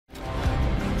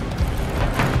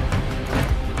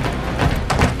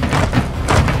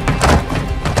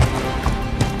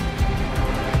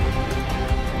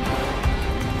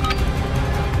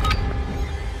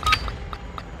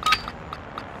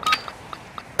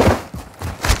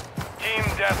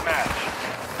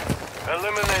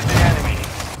Eliminate the enemy.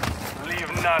 Leave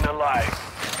none alive.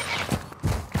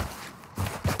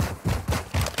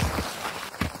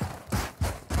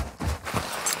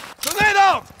 Grenade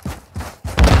out!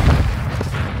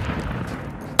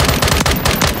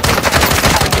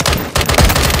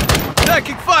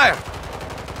 Taking fire!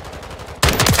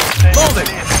 Loading!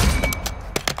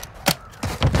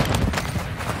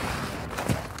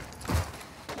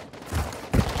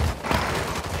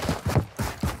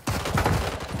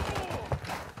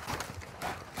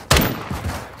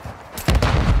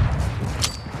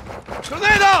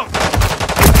 Grenade out!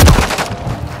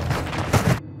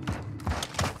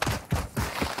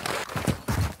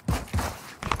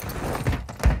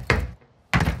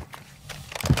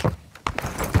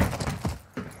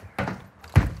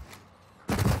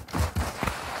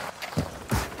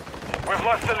 We've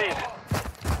lost the lead.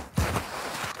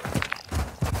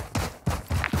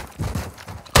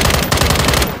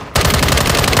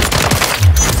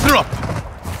 Drop!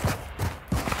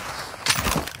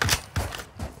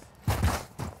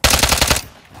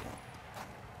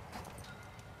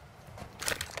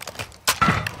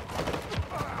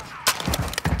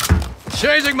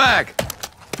 Changing mag!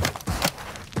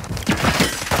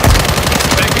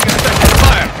 Making effective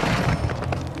fire!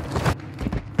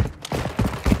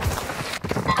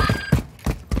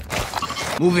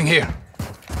 Moving here.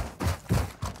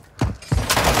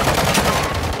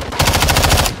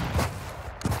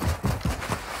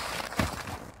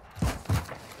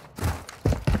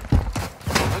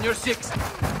 On your six.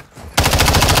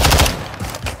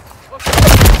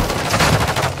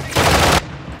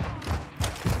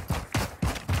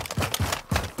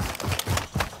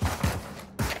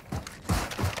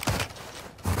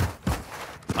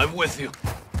 I'm with you.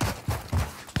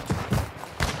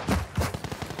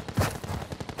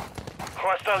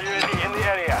 Hostile UAV in the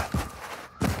area.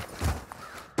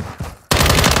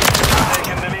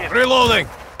 Taking the lead. Reloading!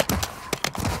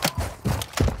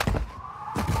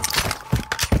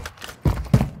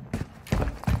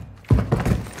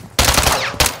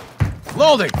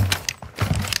 Loading!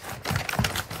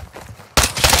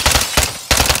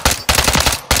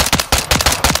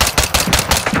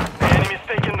 The enemy's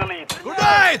taking the lead.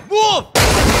 Grenade! Move!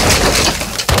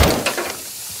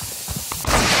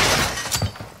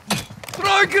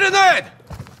 Throw a grenade!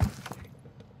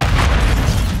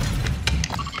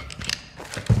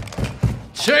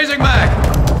 Chasing mag!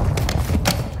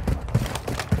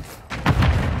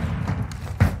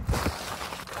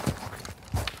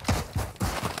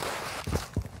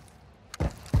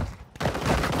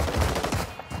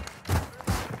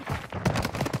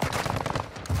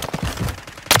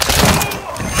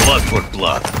 Blood for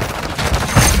blood.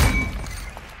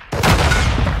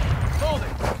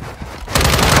 Holding.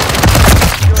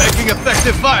 Taking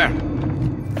effective fire.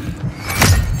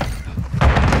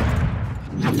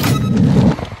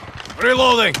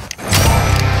 Reloading.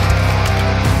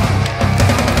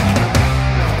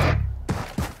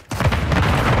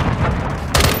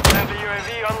 Friendly UAV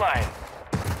online.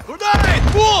 Grenade!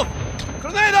 Move!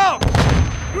 Grenade out!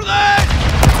 Grenade!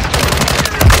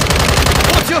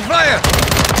 Watch your fire!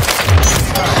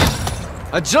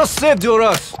 I just saved your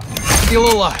ass.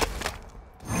 Still alive.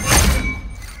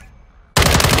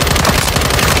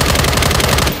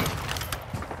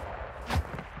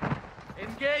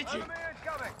 Engaging.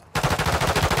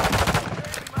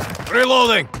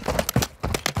 Reloading.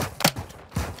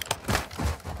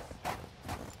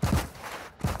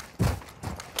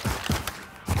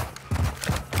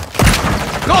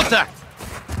 Contact.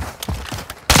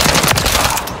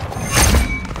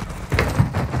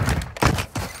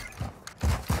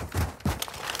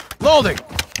 Loading.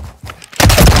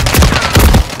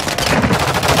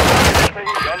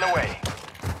 On the way.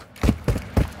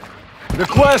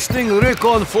 Requesting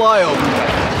recon flyover.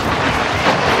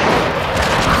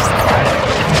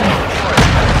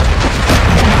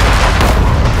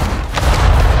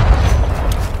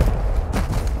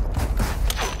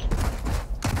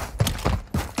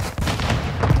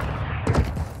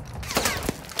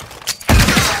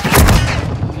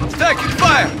 Taking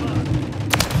fire.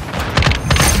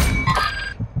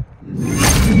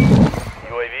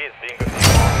 UAV is being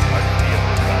received. RTB at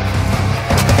this time.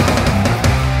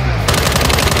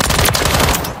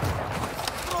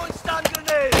 Throwing stun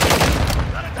grenade.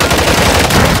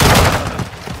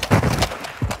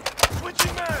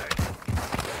 Switching mag.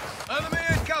 Enemy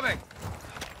incoming.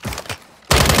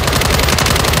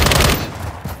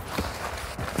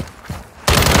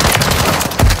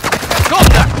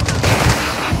 Contact.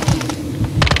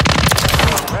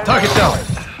 Target down.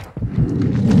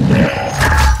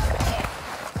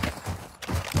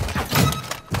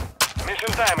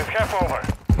 Mission time is half over.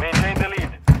 Maintain the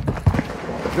lead.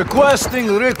 Requesting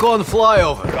recon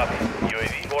flyover. Copy.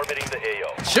 UAV orbiting the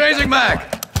AO. Chasing mag.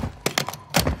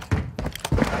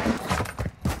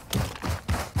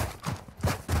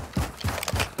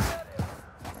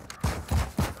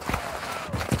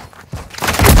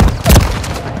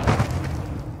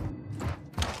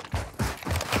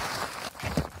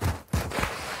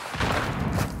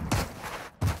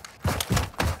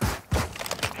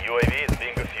 UAV is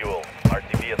being refueled.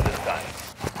 RTB at this time.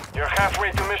 You're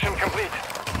halfway to mission complete.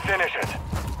 Finish it.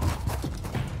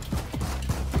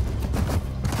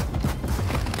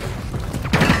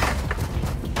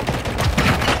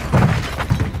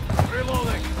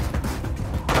 Reloading.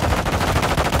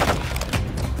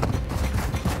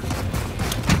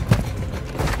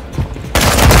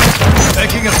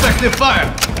 Taking effective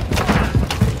fire.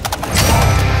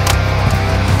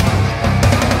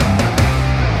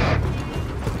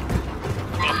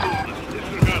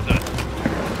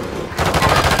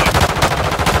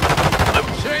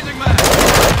 Changing mag.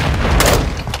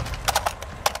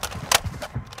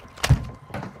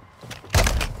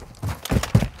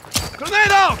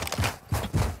 Grenade out!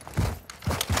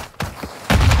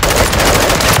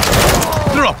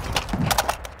 Drop!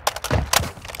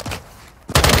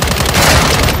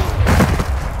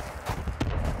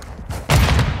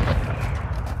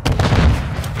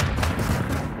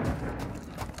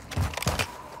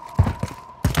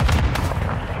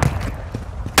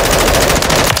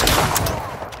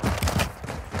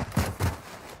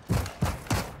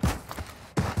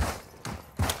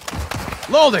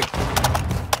 Loading!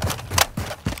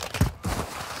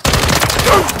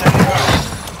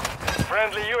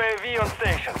 Friendly UAV on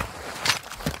station.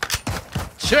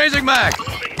 Changing mag!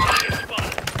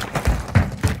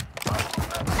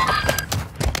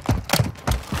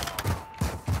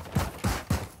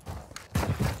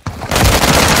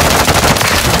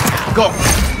 Go!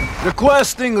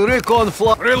 Requesting recon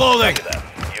fly. Reloading!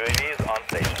 UAV is on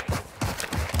station.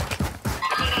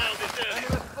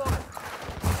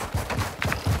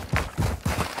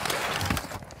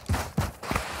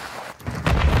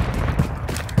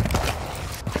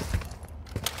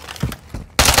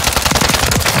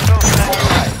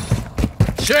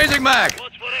 Changing mag!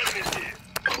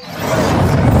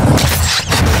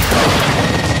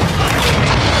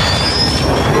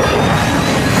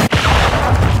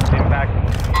 Impact.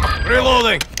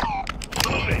 Reloading!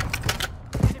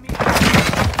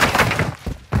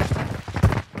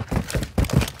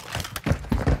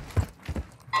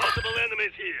 Possible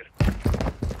enemies here.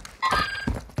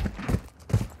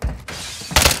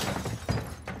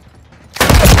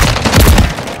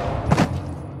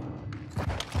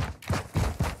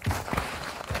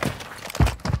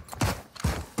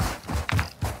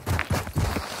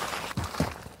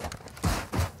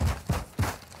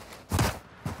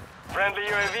 Friendly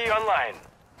UAV online.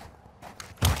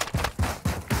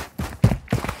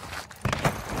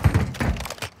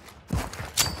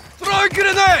 Throw a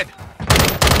grenade!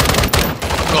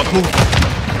 Got moved.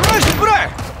 Rush break!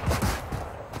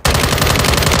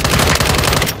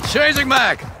 Changing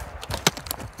mag!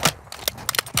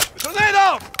 Grenade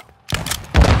out!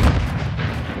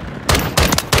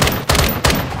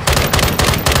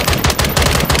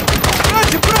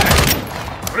 Rush break!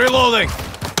 Reloading!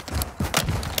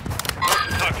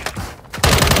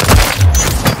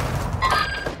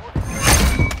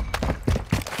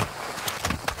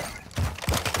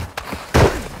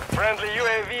 Friendly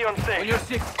UAV on station. You're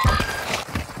sick.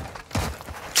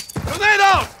 Grenade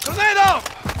out! Grenade out!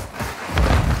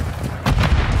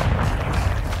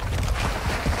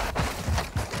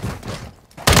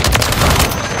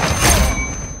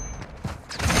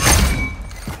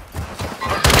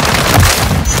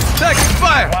 Taking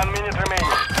fire! 1 minute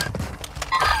remaining.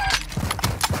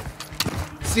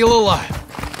 Still alive.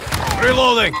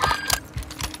 Reloading.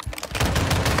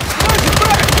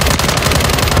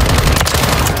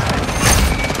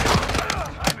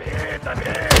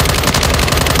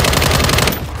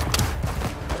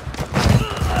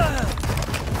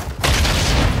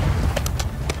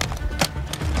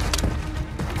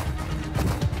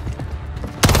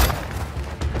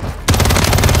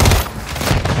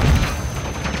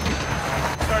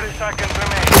 Seconds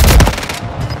remain.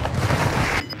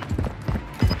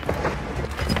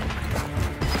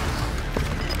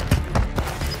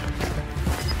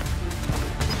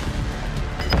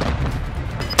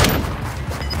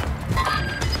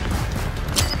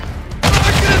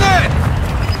 Grenade!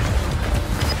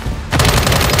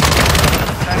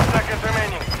 10 seconds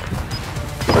remaining.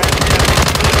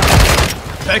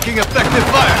 Taking effective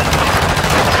fire.